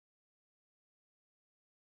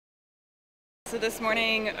So this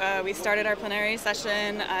morning we started our plenary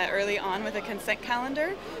session early on with a consent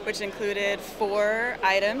calendar, which included 4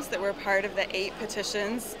 items that were part of the 8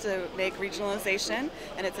 petitions to make regionalization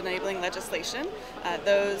and its enabling legislation.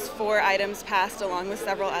 Those 4 items passed along with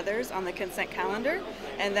several others on the consent calendar.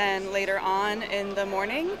 And then later on in the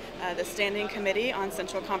morning, the Standing Committee on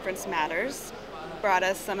Central Conference Matters brought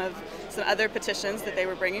us some other petitions that they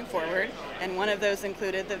were bringing forward, and one of those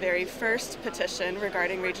included the very first petition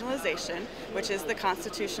regarding regionalization, which is the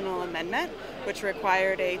constitutional amendment, which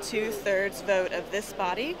required a 2/3 vote of this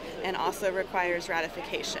body and also requires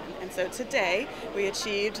ratification. And so today we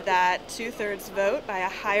achieved that 2/3 vote by a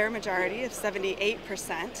higher majority of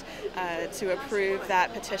 78% to approve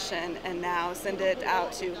that petition and now send it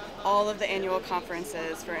out to all of the annual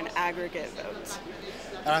conferences for an aggregate vote.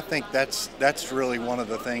 And I think that's really one of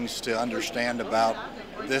the things to understand about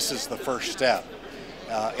this is the first step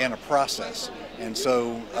in a process. And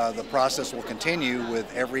so the process will continue with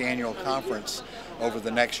every annual conference over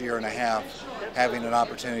the next year and a half having an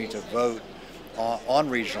opportunity to vote on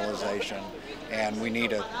regionalization, and we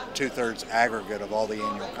need a 2/3 aggregate of all the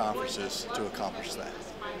annual conferences to accomplish that.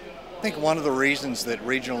 I think one of the reasons that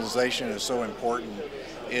regionalization is so important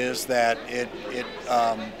is that it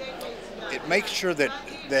makes sure that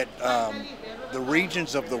the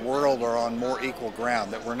regions of the world are on more equal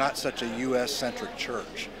ground, that we're not such a U.S.-centric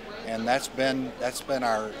church, and that's been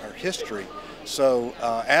our history. So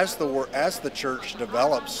as the church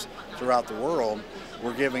develops throughout the world,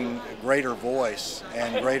 we're giving greater voice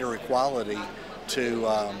and greater equality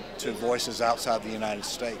to voices outside the United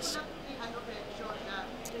States.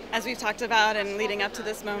 As we've talked about and leading up to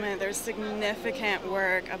this moment, there's significant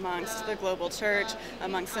work amongst the global church,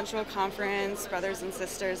 amongst Central Conference, brothers and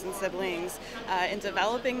sisters and siblings, in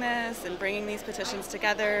developing this and bringing these petitions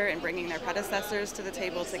together and bringing their predecessors to the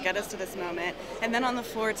table to get us to this moment. And then on the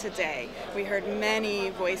floor today, we heard many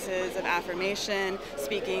voices of affirmation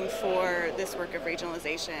speaking for this work of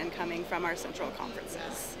regionalization coming from our central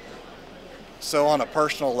conferences. So on a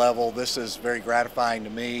personal level, this is very gratifying to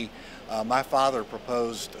me. My father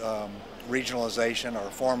proposed regionalization, or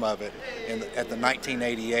a form of it, at the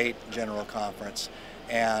 1988 General Conference,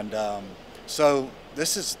 and so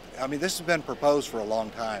this has been proposed for a long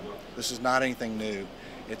time. This is not anything new.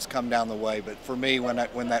 It's come down the way. But for me, when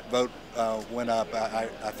that vote went up,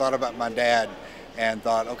 I thought about my dad and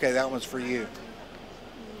thought, okay, that one's for you.